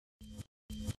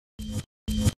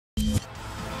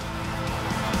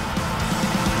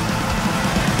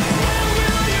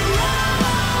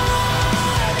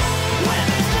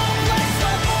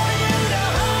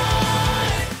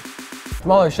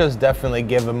Smaller shows definitely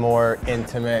give a more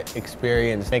intimate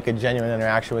experience, make a genuine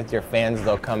interaction with your fans.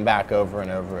 They'll come back over and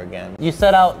over again. You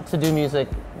set out to do music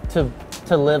to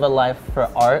live a life for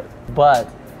art,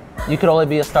 but you could only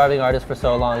be a starving artist for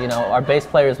so long. You know, our bass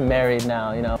player is married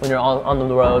now. You know, when you're on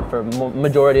the road for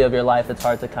majority of your life, it's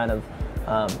hard to kind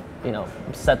of you know,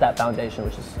 set that foundation,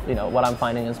 which is, you know, what I'm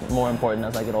finding is more important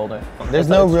as I get older. There's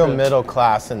no real middle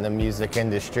class in the music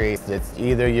industry. It's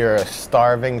either you're a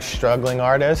starving, struggling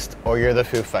artist or you're the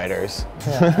Foo Fighters.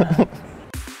 Yeah.